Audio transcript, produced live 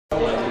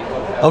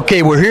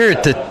Okay, we're here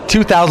at the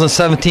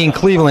 2017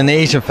 Cleveland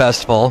Asian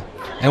Festival,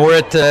 and we're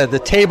at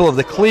the table of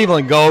the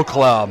Cleveland Go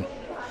Club.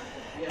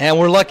 And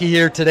we're lucky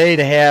here today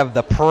to have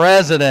the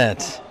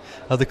president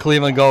of the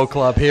Cleveland Go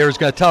Club here who's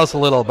going to tell us a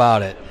little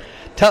about it.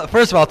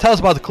 First of all, tell us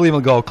about the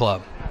Cleveland Go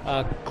Club.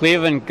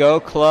 Cleveland Go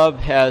Club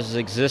has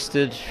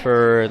existed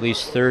for at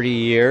least 30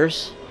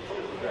 years,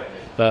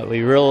 but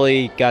we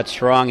really got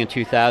strong in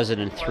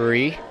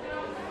 2003.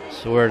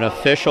 So we're an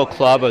official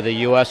club of the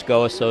U.S.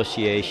 Go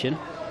Association,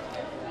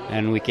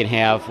 and we can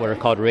have what are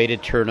called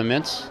rated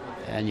tournaments,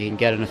 and you can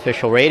get an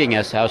official rating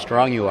as to how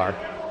strong you are.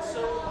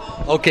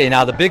 Okay,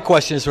 now the big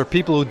question is for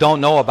people who don't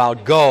know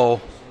about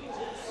Go.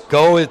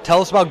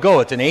 Tell us about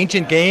Go. It's an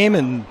ancient game,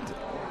 and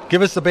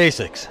give us the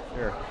basics.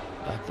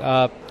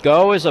 Sure.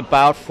 Go is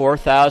about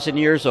 4,000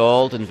 years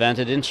old,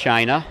 invented in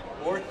China.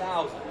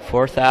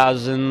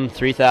 4,000,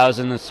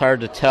 3,000, it's hard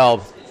to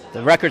tell.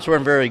 The records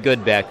weren't very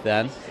good back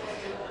then.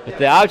 But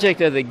the object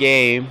of the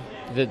game,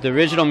 the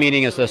original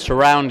meaning is a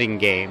surrounding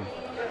game.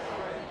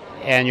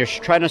 And you're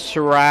trying to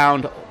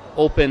surround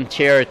open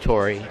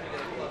territory.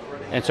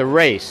 And it's a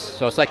race,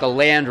 so it's like a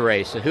land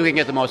race. So who can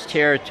get the most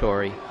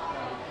territory?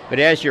 But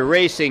as you're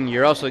racing,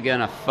 you're also going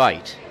to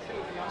fight.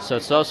 So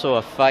it's also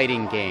a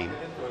fighting game.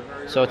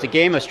 So it's a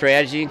game of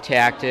strategy and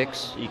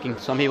tactics.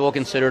 Some people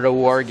consider it a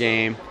war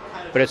game,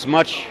 but it's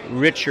much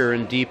richer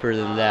and deeper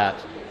than that.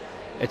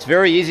 It's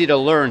very easy to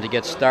learn to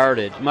get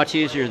started, much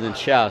easier than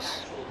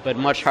chess, but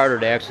much harder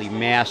to actually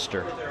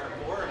master.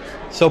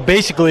 So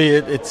basically,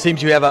 it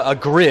seems you have a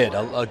grid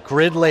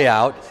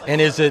layout,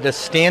 and is it a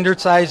standard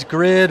size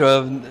grid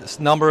of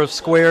number of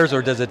squares,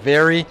 or does it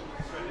vary?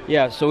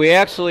 Yeah, so we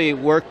actually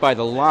work by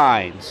the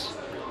lines.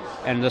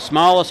 And the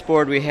smallest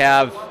board we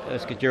have,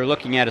 as you're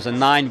looking at, is a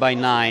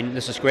 9x9.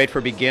 This is great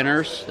for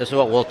beginners. This is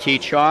what we'll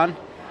teach on.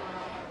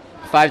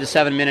 5 to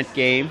 7 minute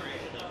game.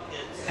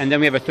 And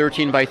then we have a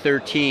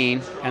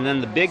 13x13. And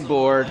then the big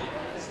board,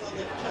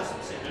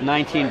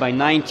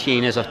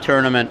 19x19, is a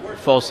tournament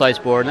full-size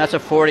board. And that's a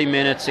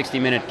 40-minute,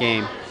 60-minute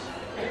game.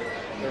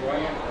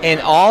 And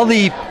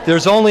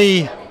there's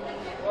only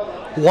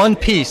one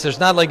piece. There's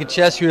not like in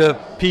chess you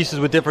have pieces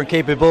with different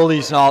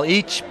capabilities and all.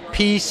 Each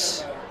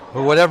piece,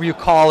 or whatever you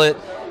call it,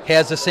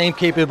 has the same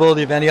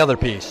capability of any other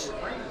piece.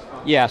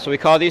 Yeah, so we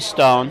call these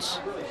stones,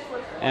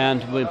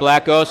 and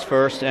black goes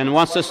first, and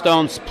once the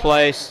stone's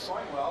placed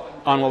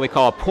on what we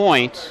call a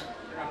point,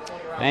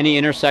 any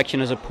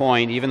intersection is a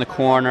point, even the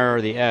corner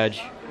or the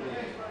edge.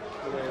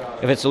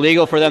 If it's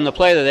illegal for them to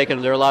play there,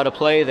 they're allowed to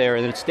play there,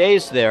 and it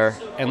stays there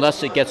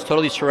unless it gets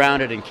totally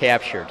surrounded and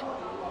captured.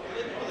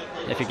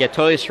 If you get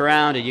totally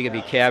surrounded, you can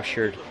be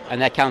captured,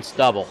 and that counts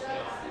double.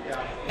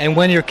 And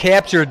when you're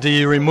captured, do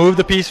you remove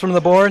the piece from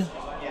the board?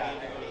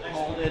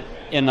 Hold it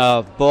in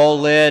a bowl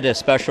lid, a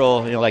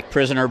special, like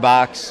prisoner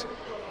box.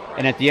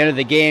 And at the end of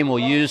the game, we'll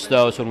use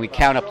those when we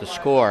count up the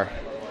score,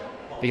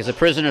 because the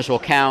prisoners will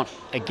count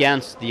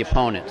against the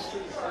opponents.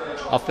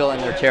 I'll fill in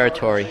their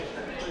territory.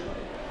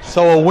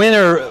 So a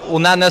winner will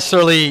not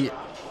necessarily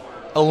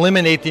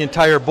eliminate the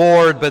entire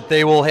board, but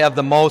they will have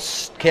the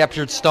most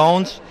captured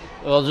stones?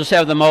 We'll just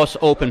have the most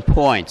open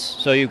points.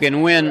 So you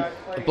can win.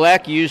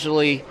 Black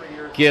usually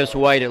gives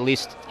white at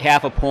least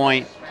half a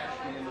point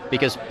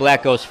because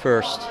black goes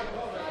first.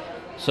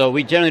 So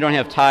we generally don't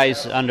have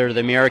ties under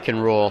the American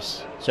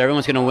rules. So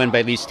everyone's going to win by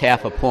at least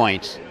half a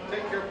point.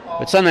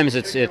 But sometimes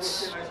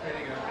it's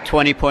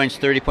 20 points,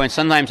 30 points.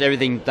 Sometimes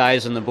everything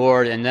dies on the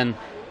board and then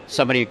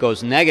somebody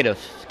goes negative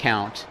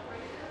count.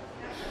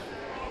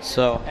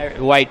 So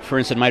white, for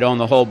instance, might own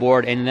the whole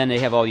board, and then they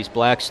have all these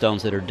black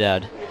stones that are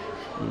dead.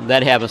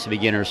 That happens to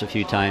beginners a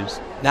few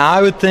times. Now,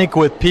 I would think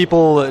with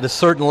people at a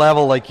certain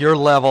level, like your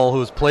level,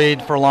 who's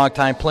played for a long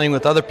time, playing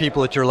with other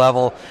people at your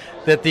level,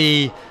 that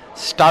the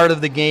start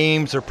of the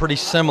games are pretty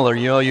similar.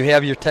 You know, you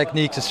have your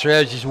techniques and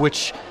strategies,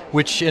 which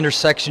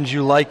intersections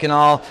you like and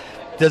all.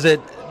 Does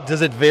it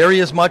vary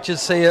as much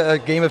as, say, a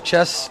game of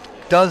chess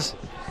does?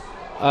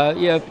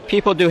 Yeah,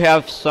 people do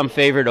have some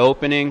favorite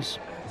openings,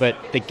 but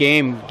the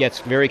game gets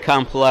very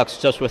complex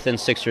just within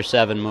 6 or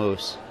 7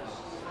 moves.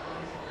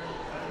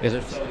 Because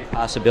there's so many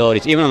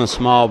possibilities, even on the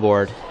small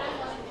board.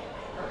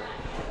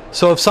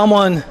 So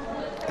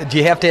do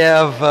you have to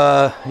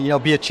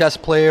have, be a chess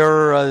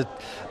player,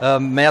 a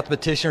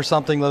mathematician or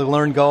something to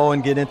learn Go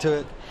and get into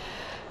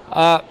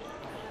it?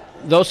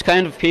 Those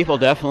kind of people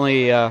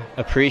definitely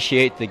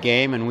appreciate the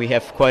game, and we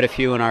have quite a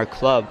few in our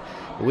club.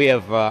 We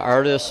have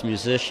artists,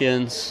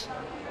 musicians,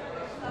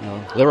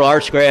 liberal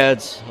arts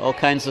grads, all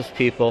kinds of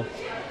people.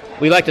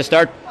 We like to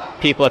start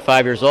people at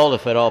 5 years old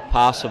if at all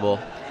possible.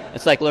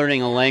 It's like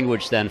learning a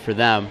language then for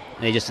them.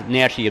 They just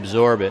naturally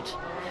absorb it.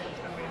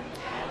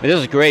 But this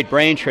is great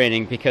brain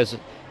training because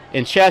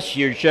in chess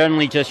you're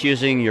generally just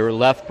using your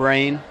left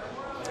brain,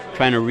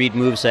 trying to read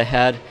moves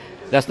ahead.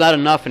 That's not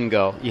enough in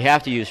Go. You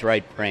have to use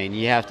right brain.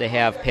 You have to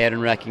have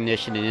pattern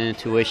recognition and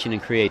intuition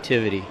and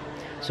creativity.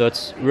 So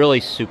it's really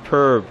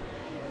superb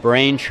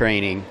brain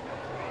training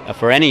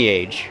for any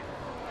age.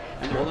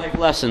 And there are life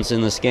lessons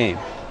in this game.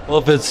 Well,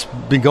 if it's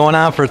been going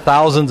on for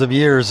thousands of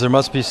years, there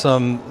must be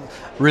some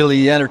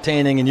really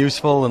entertaining and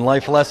useful and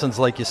life lessons,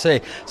 like you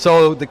say.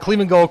 So the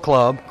Cleveland Go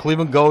Club,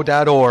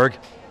 clevelandgo.org,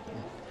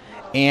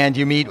 and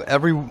you meet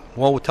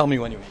tell me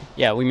when you meet.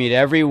 Yeah, we meet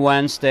every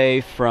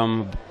Wednesday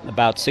from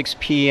about 6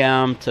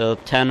 p.m. to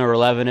 10 or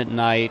 11 at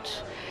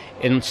night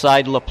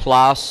inside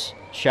Laplace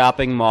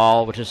Shopping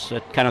Mall, which is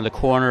at kind of the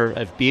corner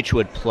of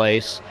Beechwood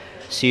Place,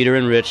 Cedar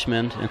and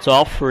Richmond. It's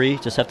all free,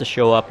 just have to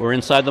show up. We're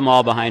inside the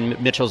mall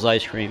behind Mitchell's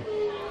Ice Cream.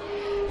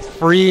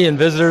 Free, and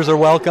visitors are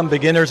welcome,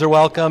 beginners are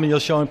welcome, and you'll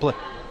show and play.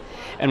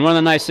 And one of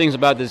the nice things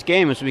about this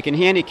game is we can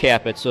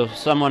handicap it, so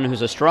someone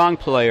who's a strong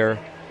player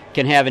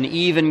can have an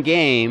even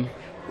game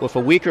with a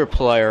weaker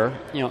player,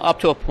 up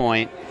to a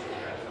point,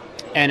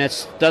 and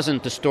it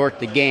doesn't distort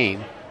the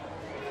game.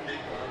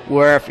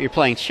 Where if you're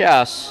playing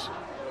chess,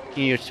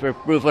 you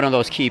remove one of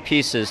those key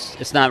pieces,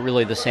 it's not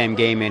really the same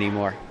game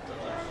anymore.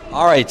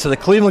 All right, so the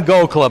Cleveland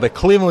Go Club at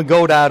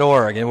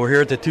clevelandgo.org, and we're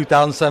here at the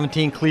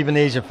 2017 Cleveland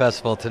Asian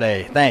Festival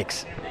today.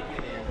 Thanks.